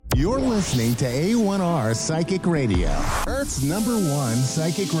You're listening to A1R Psychic Radio, Earth's #1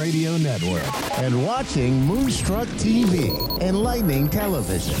 psychic radio network, and watching Moonstruck TV, Enlightening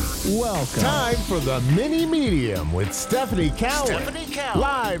Television. Welcome. Time for the Mini Medium with Stephanie Cowan.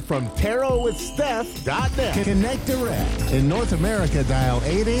 Live from TarotWithSteph.net. Connect direct. In North America, dial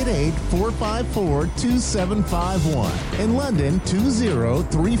 888-454-2751. In London,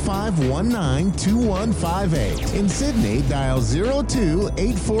 20-3519-2158. In Sydney, dial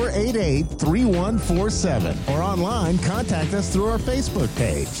 02-8488-3147. Or online, contact us through our Facebook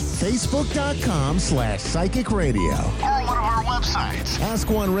page, facebook.com/psychic radio. Or one of our websites,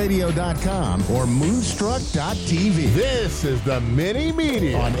 askoneradio.com or moonstruck.tv. This is the Mini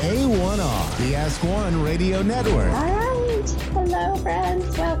Media on A1R, the Ask One Radio Network. All right. Hello,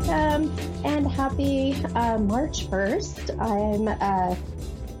 friends. Welcome and happy March 1st. I'm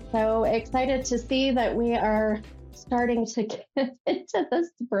so excited to see that we are starting to get into the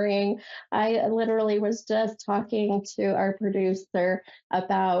spring. I literally was just talking to our producer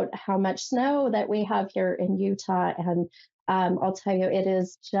about how much snow that we have here in Utah. And I'll tell you, it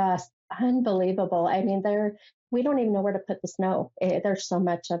is just unbelievable. I mean, we don't even know where to put the snow. There's so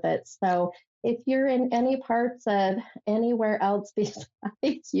much of it. So if you're in any parts of anywhere else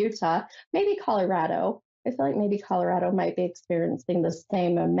besides Utah, maybe Colorado, I feel like maybe Colorado might be experiencing the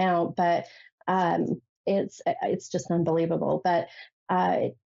same amount, but it's just unbelievable. But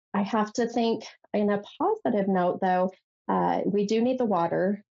I have to think in a positive note, though, we do need the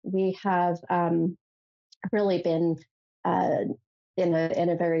water. We have really been in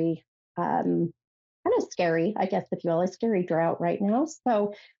a very kind of scary, I guess, if you will, a scary drought right now.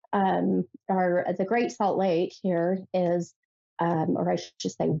 So the Great Salt Lake here is, or I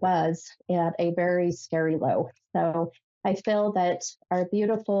should say was, at a very scary low. So I feel that our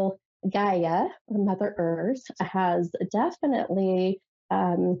beautiful Gaia, Mother Earth, has definitely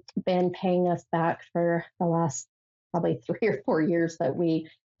been paying us back for the last probably 3 or 4 years that we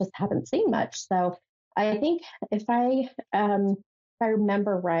just haven't seen much. So I think if I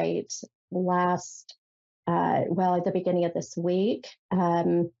remember right, at the beginning of this week,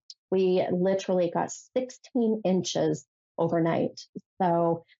 we literally got 16 inches overnight.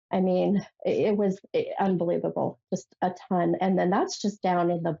 So, I mean, it was unbelievable, just a ton. And then that's just down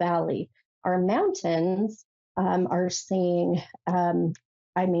in the valley. Our mountains are seeing,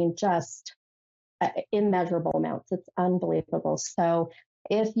 just immeasurable amounts. It's unbelievable. So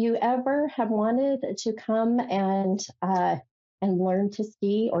if you ever have wanted to come and learn to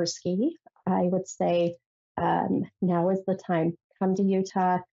ski, I would say now is the time. Come to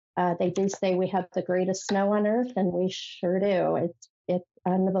Utah. They do say we have the greatest snow on earth, and we sure do. It's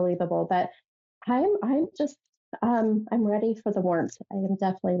unbelievable. But I'm ready for the warmth. I am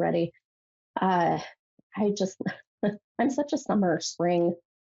definitely ready. I'm such a spring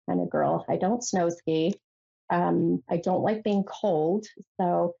kind of girl. I don't snow ski. I don't like being cold.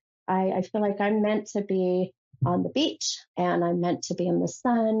 So I feel like I'm meant to be on the beach, and I'm meant to be in the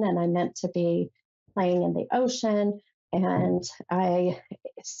sun, and I'm meant to be playing in the ocean. And I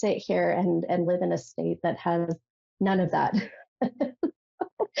sit here and live in a state that has none of that.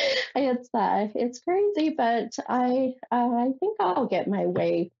 It's crazy, but I think I'll get my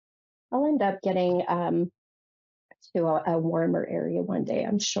way. I'll end up getting to a warmer area one day,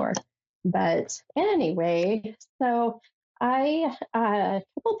 I'm sure. But anyway, so a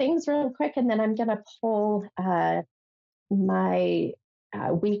couple things real quick, and then I'm gonna pull my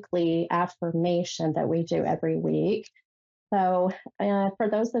weekly affirmation that we do every week. So for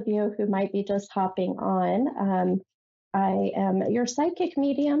those of you who might be just hopping on, I am your psychic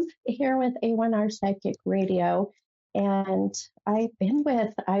medium here with A1R Psychic Radio. And I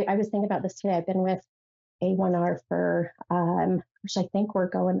was thinking about this today, I've been with A1R for, I think we're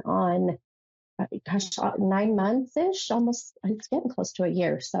going on, 9 months-ish, almost, it's getting close to a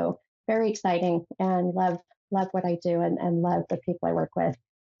year. So very exciting, and love what I do, and love the people I work with.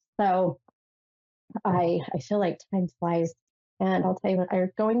 So I feel like time flies. And I'll tell you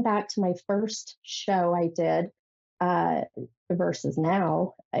what, going back to my first show I did versus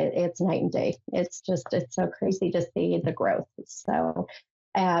now, it's night and day. It's so crazy to see the growth. So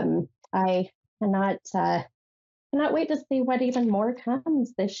I cannot wait to see what even more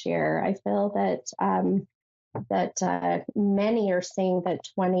comes this year. I feel that many are saying that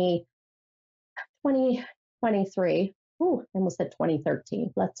 2023, I almost said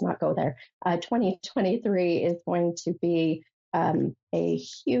 2013. Let's not go there. 2023 is going to be a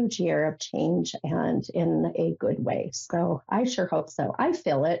huge year of change, and in a good way. So I sure hope so. I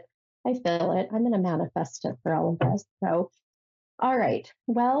feel it. I'm going to manifest it for all of us. So, all right.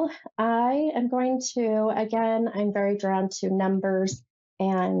 Well, I am going to, again, I'm very drawn to numbers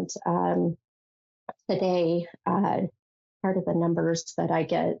And today, part of the numbers that I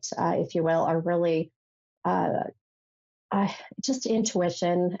get, if you will, are really just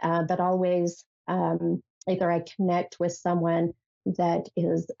intuition, but always either I connect with someone that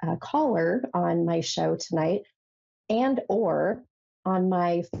is a caller on my show tonight, and or on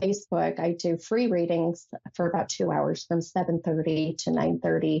my Facebook, I do free readings for about 2 hours from 7:30 to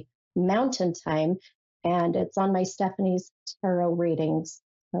 9:30 Mountain Time, and it's on my Stephanie's Tarot readings.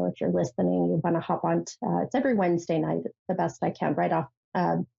 So if you're listening, you want to hop on. It's every Wednesday night, the best I can, right off,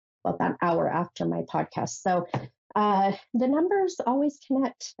 about an hour after my podcast. So the numbers always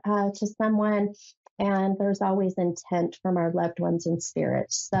connect to someone, and there's always intent from our loved ones in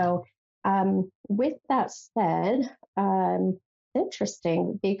spirit. So with that said,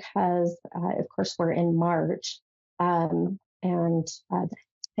 interesting because, of course, we're in March, and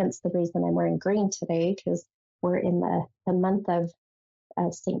hence the reason I'm wearing green today, because we're in the month of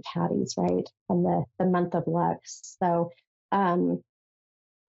St. Patty's, right? And the month of Lux. So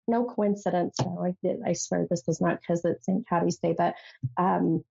no coincidence. No, I swear this is not because it's St. Patty's Day, but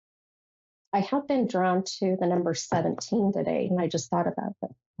I have been drawn to the number 17 today, and I just thought about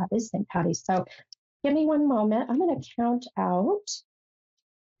that is St. Patty's. So give me one moment. I'm going to count out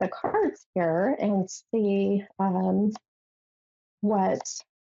the cards here and see what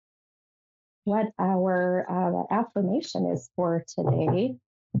our affirmation is for today,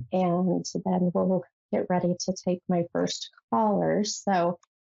 and then we'll get ready to take my first caller. So,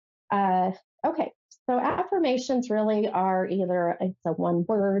 okay. So affirmations really are either it's a one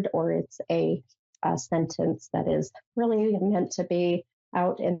word or it's a sentence that is really meant to be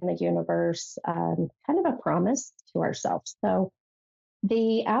out in the universe, kind of a promise to ourselves. So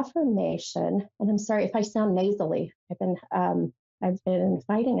the affirmation, and I'm sorry if I sound nasally, I've been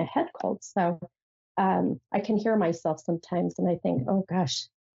fighting a head cold, so I can hear myself sometimes, and I think, oh gosh,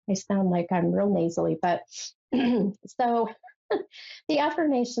 I sound like I'm real nasally. But so the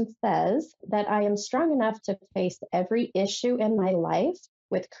affirmation says that I am strong enough to face every issue in my life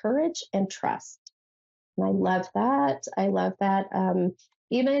with courage and trust. And I love that. I love that.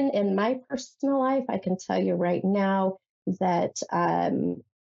 Even in my personal life, I can tell you right now that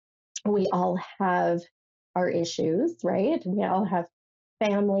we all have our issues, right? We all have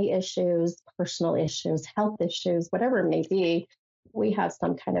family issues, personal issues, health issues, whatever it may be. We have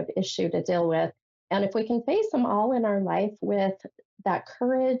some kind of issue to deal with. And if we can face them all in our life with that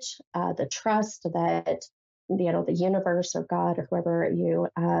courage, the trust that, the universe or God or whoever you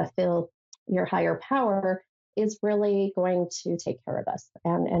feel your higher power is really going to take care of us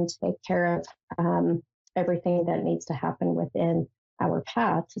and take care of everything that needs to happen within our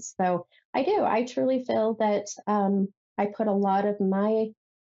path. So I truly feel that I put a lot of my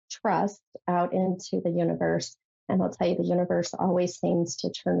trust out into the universe. And I'll tell you, the universe always seems to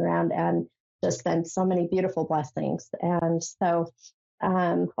turn around and just send so many beautiful blessings. And so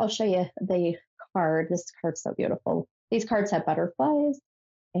I'll show you the card. This card's so beautiful. These cards have butterflies,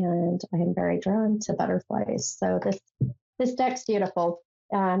 and I am very drawn to butterflies. So this deck's beautiful.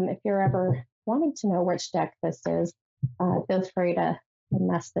 If you're ever wanting to know which deck this is, feel free to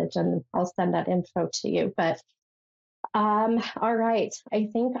message and I'll send that info to you. But all right, I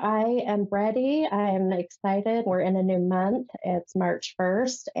think I am ready. I'm excited. We're in a new month. It's March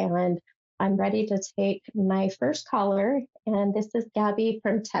 1st, and I'm ready to take my first caller. And this is Gabby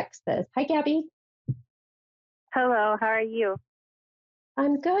from Texas. Hi, Gabby. Hello, how are you?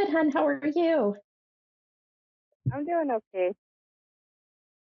 I'm good, hon. How are you? I'm doing okay.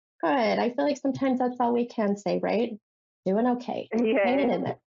 Good. I feel like sometimes that's all we can say, right? Doing okay. Yeah. Hanging in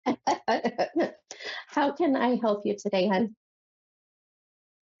there. How can I help you today, hon?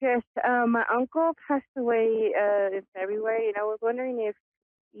 Yes, my uncle passed away in February, and I was wondering if,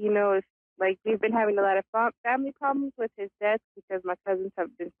 if like we've been having a lot of family problems with his death because my cousins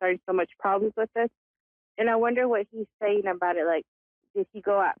have been starting so much problems with us. And I wonder what he's saying about it. Like, did he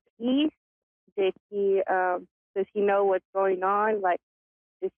go at peace? Does he know what's going on? Like,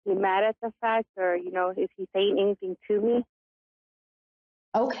 is he mad at the fact, or, is he saying anything to me?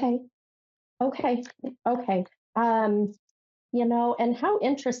 Okay. And how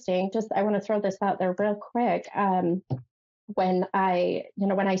interesting, just I want to throw this out there real quick. When I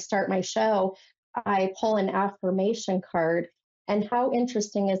start my show, I pull an affirmation card. And how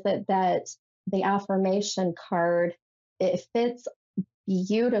interesting is it that the affirmation card, it fits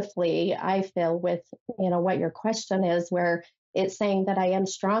beautifully, I feel, with, what your question is, where it's saying that I am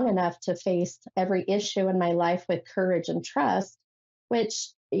strong enough to face every issue in my life with courage and trust, which,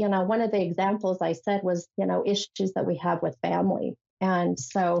 one of the examples I said was, issues that we have with family. And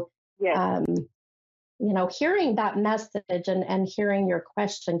so, yes. hearing that message and hearing your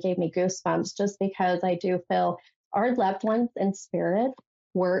question gave me goosebumps just because I do feel our loved ones in spirit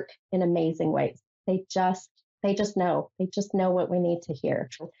work in amazing ways. They just know what we need to hear.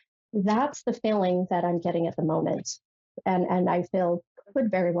 That's the feeling that I'm getting at the moment. And I feel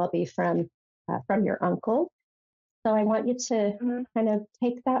could very well be from your uncle. So I want you to kind of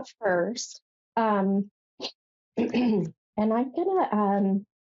take that first. And I'm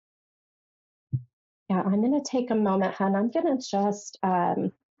gonna take a moment, hon. I'm gonna just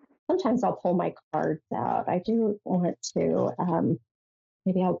sometimes I'll pull my cards out. I do want to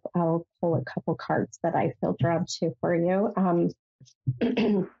maybe I'll pull a couple cards that I feel drawn to for you.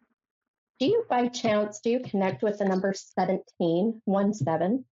 Do you by chance connect with the number 17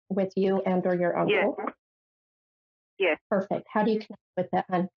 with you and or your uncle? Yes. Perfect. How do you connect with that,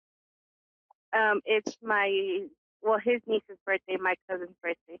 hon? It's his niece's birthday, my cousin's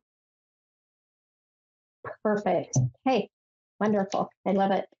birthday. Perfect. Hey, wonderful. I love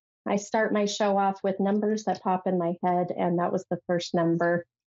it. I start my show off with numbers that pop in my head, and that was the first number.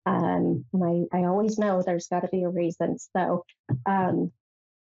 And I always know there's got to be a reason. So,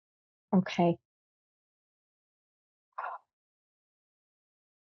 okay.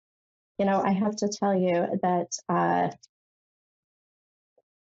 I have to tell you that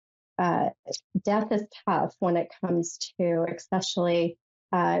death is tough when it comes to, especially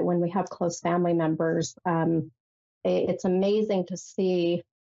when we have close family members. It's amazing to see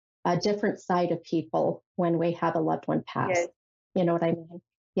a different side of people when we have a loved one pass. Yes. You know what I mean?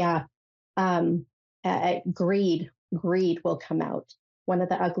 Yeah. Greed will come out. One of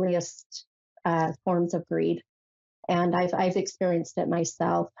the ugliest forms of greed, and I've experienced it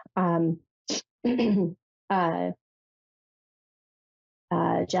myself.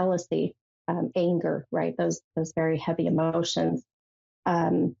 Jealousy, anger, right? Those very heavy emotions.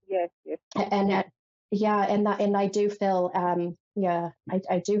 Yes. And I do feel,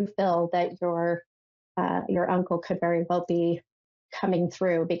 I do feel that your uncle could very well be coming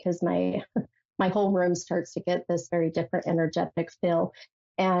through, because my my whole room starts to get this very different energetic feel.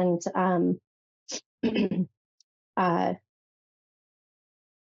 And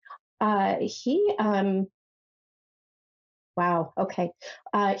he wow, okay.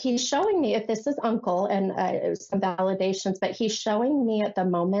 He's showing me, if this is uncle, and some validations, but he's showing me at the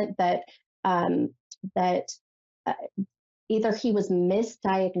moment that that uh, either he was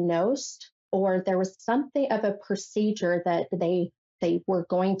misdiagnosed, or there was something of a procedure that they were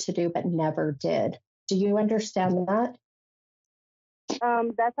going to do but never did. Do you understand that?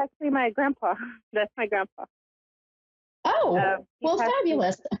 That's actually my grandpa. That's my grandpa. Oh, well,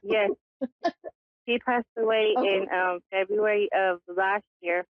 fabulous. Yes. He passed away in February of last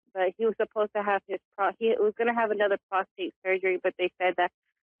year, but he was supposed to have he was going to have another prostate surgery, but they said that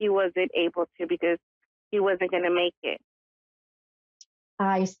he wasn't able to because he wasn't going to make it.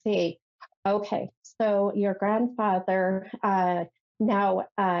 I see. Okay, so your grandfather, now,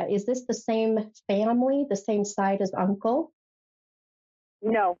 is this the same family, the same side as uncle?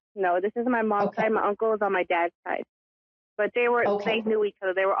 No, this is my mom's side. My uncle is on my dad's side, but they knew each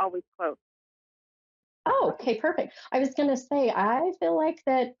other. They were always close. Oh, okay, perfect. I was going to say, I feel like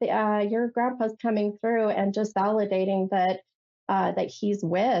that your grandpa's coming through and just validating that that he's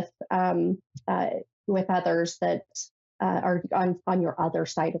with others that are on your other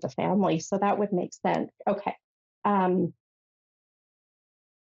side of the family. So that would make sense. Okay.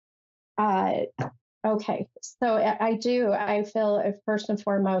 Okay. So I feel first and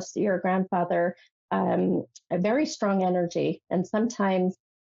foremost, your grandfather, a very strong energy, and sometimes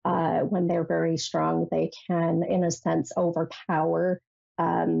when they're very strong, they can, in a sense, overpower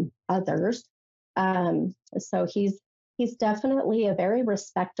others. So he's definitely a very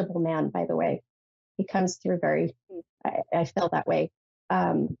respectable man, by the way. He comes through I feel that way.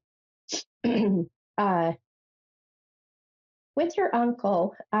 With your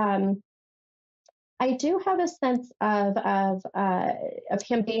uncle, I do have a sense of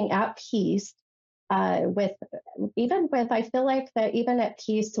him being at peace with I feel like that even at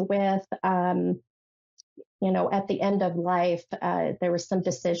peace with, at the end of life, there were some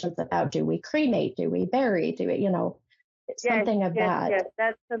decisions about, do we cremate, do we bury, do we, something of that. Yes,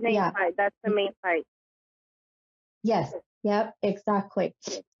 that's the main fight. That's the main fight. Yes, yep, exactly.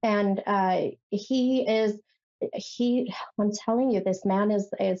 And I'm telling you, this man is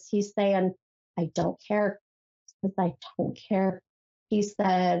he's saying, I don't care. I don't care. He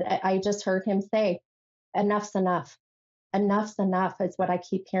said, I just heard him say, enough's enough. Enough's enough is what I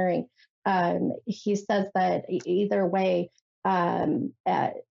keep hearing. He says that either way,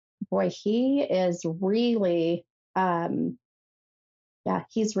 boy, he is really Yeah,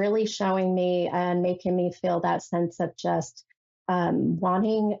 he's really showing me and making me feel that sense of just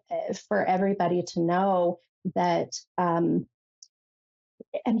wanting for everybody to know that, and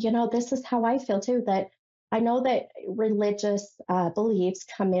this is how I feel too, that I know that religious beliefs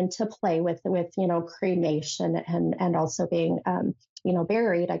come into play with cremation and also being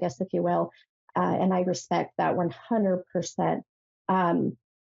buried, I guess, if you will, and I respect that 100%.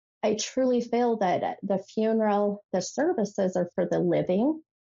 I truly feel that the funeral, the services are for the living.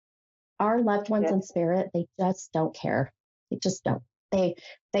 Our loved ones in spirit, they just don't care. They just don't. They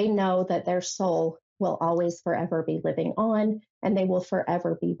know that their soul will always forever be living on, and they will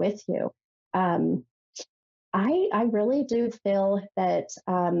forever be with you. I really do feel that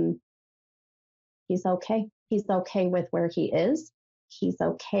he's okay. He's okay with where he is. He's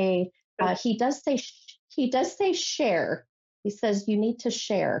okay. He does say share. He says you need to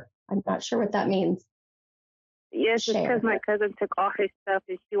share. I'm not sure what that means. Yes, it's because my cousin took all his stuff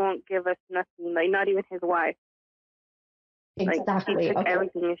and she won't give us nothing, like not even his wife. Exactly. Like, she took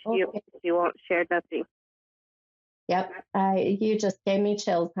everything and she won't share nothing. Yep. You just gave me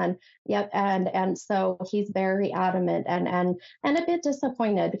chills, hon. Yep. And so he's very adamant and a bit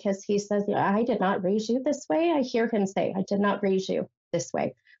disappointed because he says, I did not raise you this way. I hear him say, I did not raise you this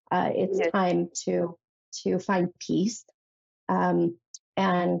way. It's time to find peace.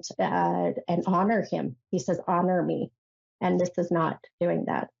 And honor him. He says, honor me. And this is not doing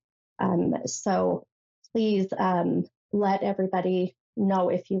that. So please let everybody know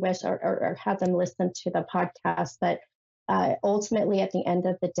if you wish or have them listen to the podcast. But ultimately, at the end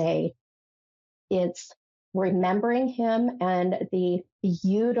of the day, it's remembering him and the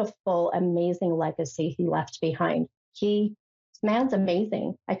beautiful, amazing legacy he left behind. This man's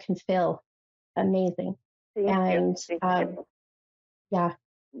amazing. I can feel amazing. And yeah.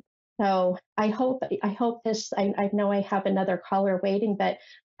 So I hope this, I know I have another caller waiting, but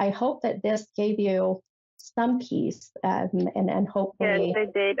I hope that this gave you some peace and hopefully. Yes,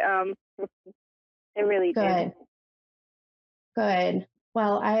 it did. It really did. Good.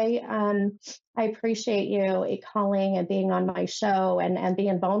 Well, I appreciate you calling and being on my show and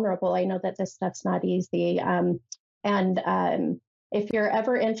being vulnerable. I know that this stuff's not easy. If you're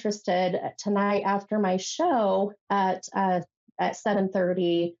ever interested, tonight after my show at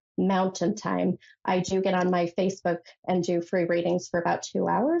 7:30 Mountain Time, I do get on my Facebook and do free readings for about 2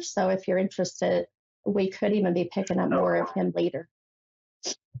 hours. So if you're interested, we could even be picking up more of him later.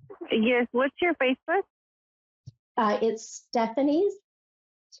 Yes. What's your Facebook? It's Stephanie's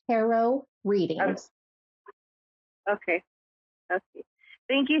Tarot Readings. Okay.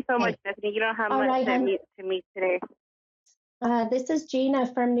 Thank you so much, Stephanie. You don't have much to meet today. This is Gina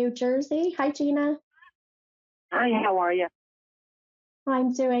from New Jersey. Hi, Gina. Hi, how are you?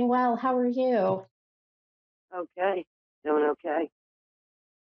 I'm doing well. How are you? Okay. Doing okay.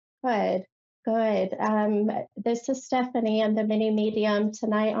 Good. This is Stephanie. I'm the mini medium.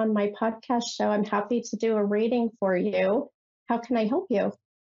 Tonight on my podcast show, I'm happy to do a reading for you. How can I help you?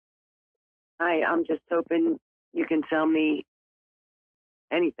 Hi, I'm just hoping you can tell me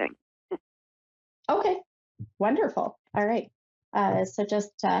anything. Okay, wonderful. All right. So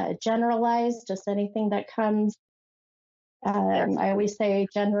just generalize, just anything that comes. I always say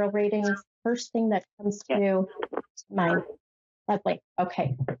general readings, first thing that comes to mind. Lovely.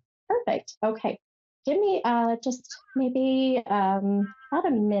 Okay. Perfect. Okay. Give me just maybe about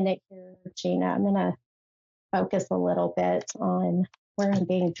a minute here, Gina. I'm going to focus a little bit on where I'm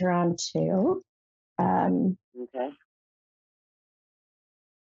being drawn to.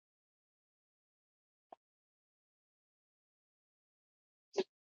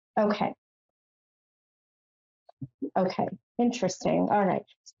 Okay. Okay. Interesting. All right.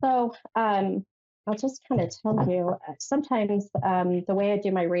 So I'll just kind of tell you, sometimes the way I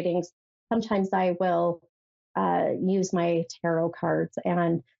do my readings, sometimes I will use my tarot cards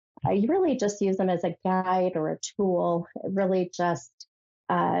and I really just use them as a guide or a tool, really just,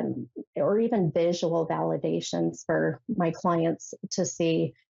 or even visual validations for my clients to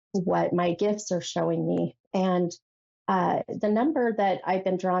see what my gifts are showing me. And the number that I've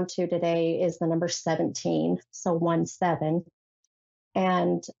been drawn to today is the number 17, so 17.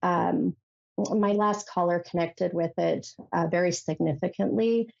 And my last caller connected with it very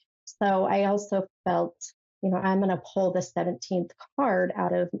significantly. So I also felt, I'm going to pull the 17th card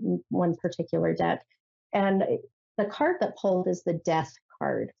out of one particular deck. And the card that pulled is the Death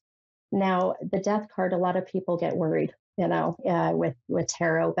card. Now, the Death card, a lot of people get worried, with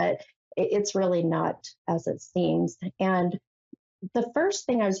tarot, but it's really not as it seems. And the first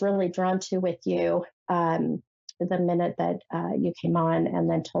thing I was really drawn to with you, the minute that you came on and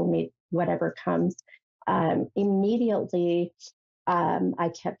then told me whatever comes, immediately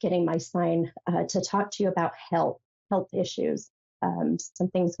I kept getting my sign to talk to you about health issues, some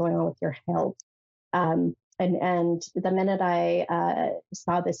things going on with your health. And the minute I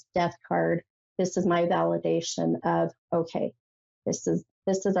saw this death card, this is my validation of, okay, this is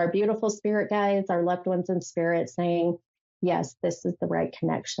our beautiful spirit guides, our loved ones in spirit saying, yes, this is the right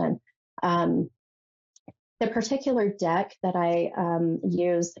connection. The particular deck that I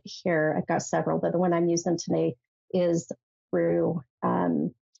use here, I've got several, but the one I'm using today is through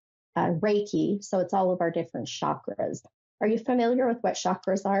Reiki. So it's all of our different chakras. Are you familiar with what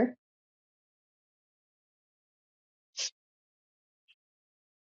chakras are?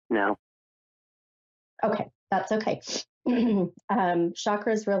 No. Okay, that's okay.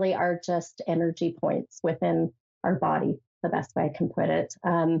 Chakras really are just energy points within our body, the best way I can put it.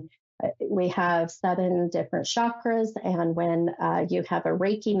 We have 7 different chakras, and when you have a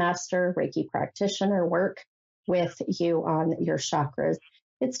Reiki master, Reiki practitioner work with you on your chakras,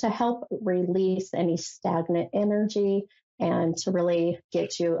 it's to help release any stagnant energy and to really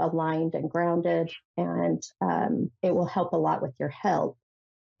get you aligned and grounded, and it will help a lot with your health.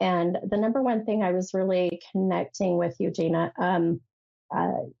 And the number one thing I was really connecting with you, Gina,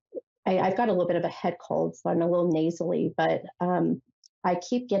 I've got a little bit of a head cold, so I'm a little nasally, but I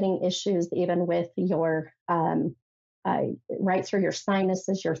keep getting issues even with your, right through your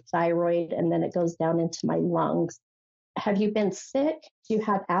sinuses, your thyroid, and then it goes down into my lungs. Have you been sick? Do you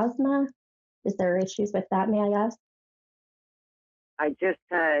have asthma? Is there issues with that, may I ask? I just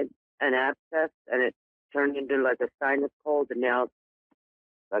had an abscess and it turned into like a sinus cold, and now it's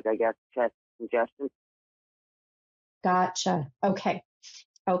like, I guess, chest congestion. Gotcha. Okay.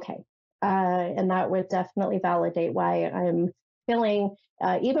 And that would definitely validate why I'm feeling,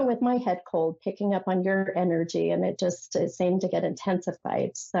 even with my head cold, picking up on your energy, and it seemed to get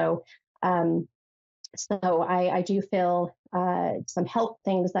intensified. So, I do feel some health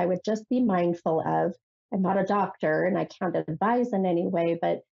things I would just be mindful of. I'm not a doctor and I can't advise in any way,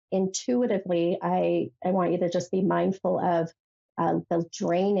 but intuitively, I want you to just be mindful of the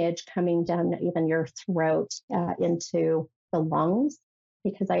drainage coming down even your throat into the lungs,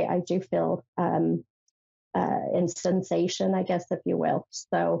 because I do feel in sensation, I guess, if you will.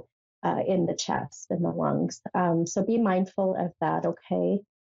 So in the chest, in the lungs. So be mindful of that, okay?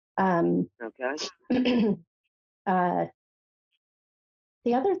 Okay.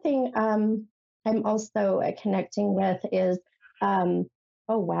 The other thing I'm also connecting with is, oh,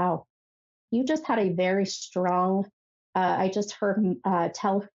 wow. You just had a very strong, I just heard,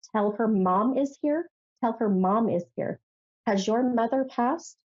 tell her mom is here. Tell her mom is here. Has your mother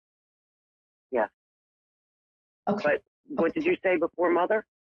passed? Yeah. Okay. But what did you say before mother?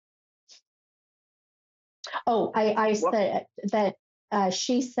 Oh, I said that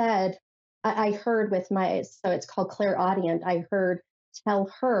she said, I heard with my, so it's called clairaudient. I heard,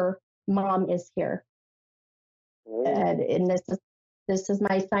 tell her mom is here. Oh. And this is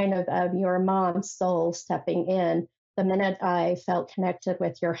my sign of your mom's soul stepping in. The minute I felt connected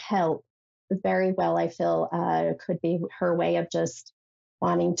with your help, very well, I feel could be her way of just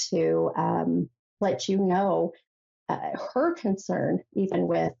wanting to let you know her concern, even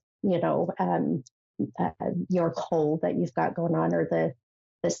with, your cold that you've got going on, or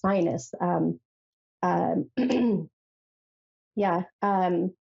the sinus. Yeah.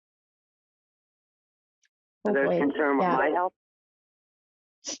 So there's concern with my health?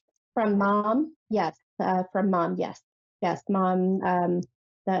 From mom, yes. From mom, yes. Yes, mom,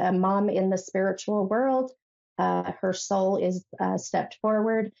 the mom in the spiritual world, her soul is stepped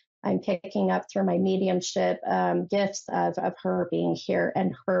forward. I'm picking up through my mediumship gifts of her being here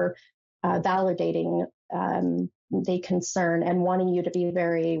and her validating the concern and wanting you to be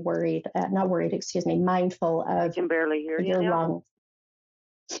very worried, not worried, excuse me, mindful of I can barely hear your you now. lungs.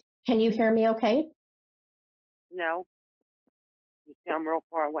 Can you hear me okay? No. You sound real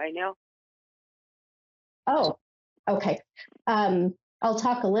far away now. Oh, okay. I'll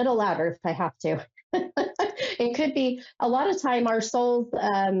talk a little louder if I have to. It could be a lot of time our souls,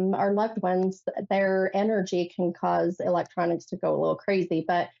 our loved ones, their energy can cause electronics to go a little crazy.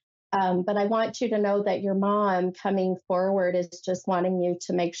 But I want you to know that your mom coming forward is just wanting you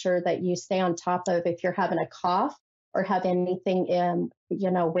to make sure that you stay on top of if you're having a cough or have anything in,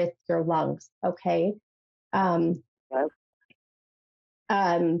 with your lungs. Okay. Okay.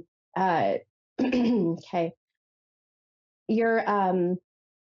 You're,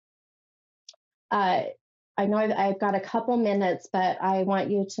 I know I've got a couple minutes, but I want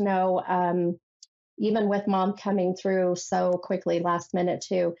you to know, even with mom coming through so quickly last minute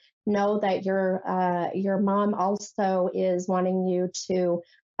too, know that your mom also is wanting you to,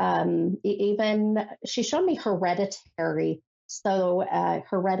 even, she showed me hereditary. So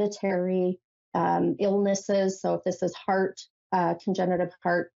hereditary illnesses. So if this is heart, congenital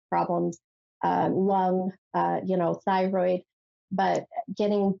heart problems, lung, thyroid, but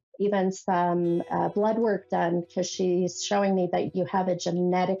getting even some blood work done, because she's showing me that you have a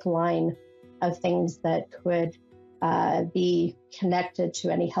genetic line of things that could be connected to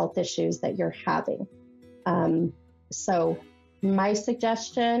any health issues that you're having. So my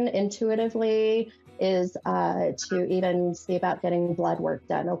suggestion intuitively is to even see about getting blood work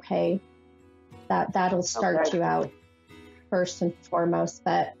done, okay? That'll start you out first and foremost.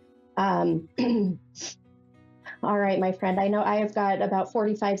 But all right, my friend, I know I have got about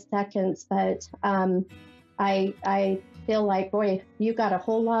 45 seconds, but I feel like, boy, you got a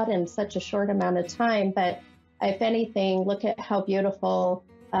whole lot in such a short amount of time. But if anything, look at how beautiful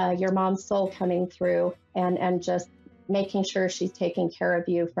your mom's soul coming through and just making sure she's taking care of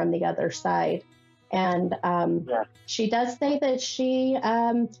you from the other side. And she does say that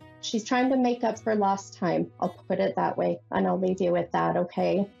she's trying to make up for lost time. I'll put it that way, and I'll leave you with that,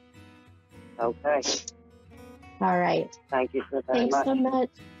 okay? Okay. All right. Thank you so very much. Thanks so much.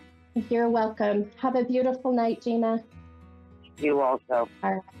 You're welcome. Have a beautiful night, Gina. You also.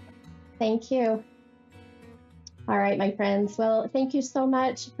 All right. Thank you. All right, my friends. Well, thank you so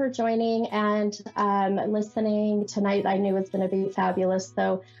much for joining and listening tonight. I knew it was going to be fabulous.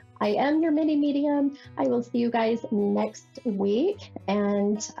 So I am your mini medium. I will see you guys next week,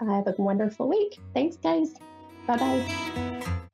 and have a wonderful week. Thanks, guys. Bye-bye.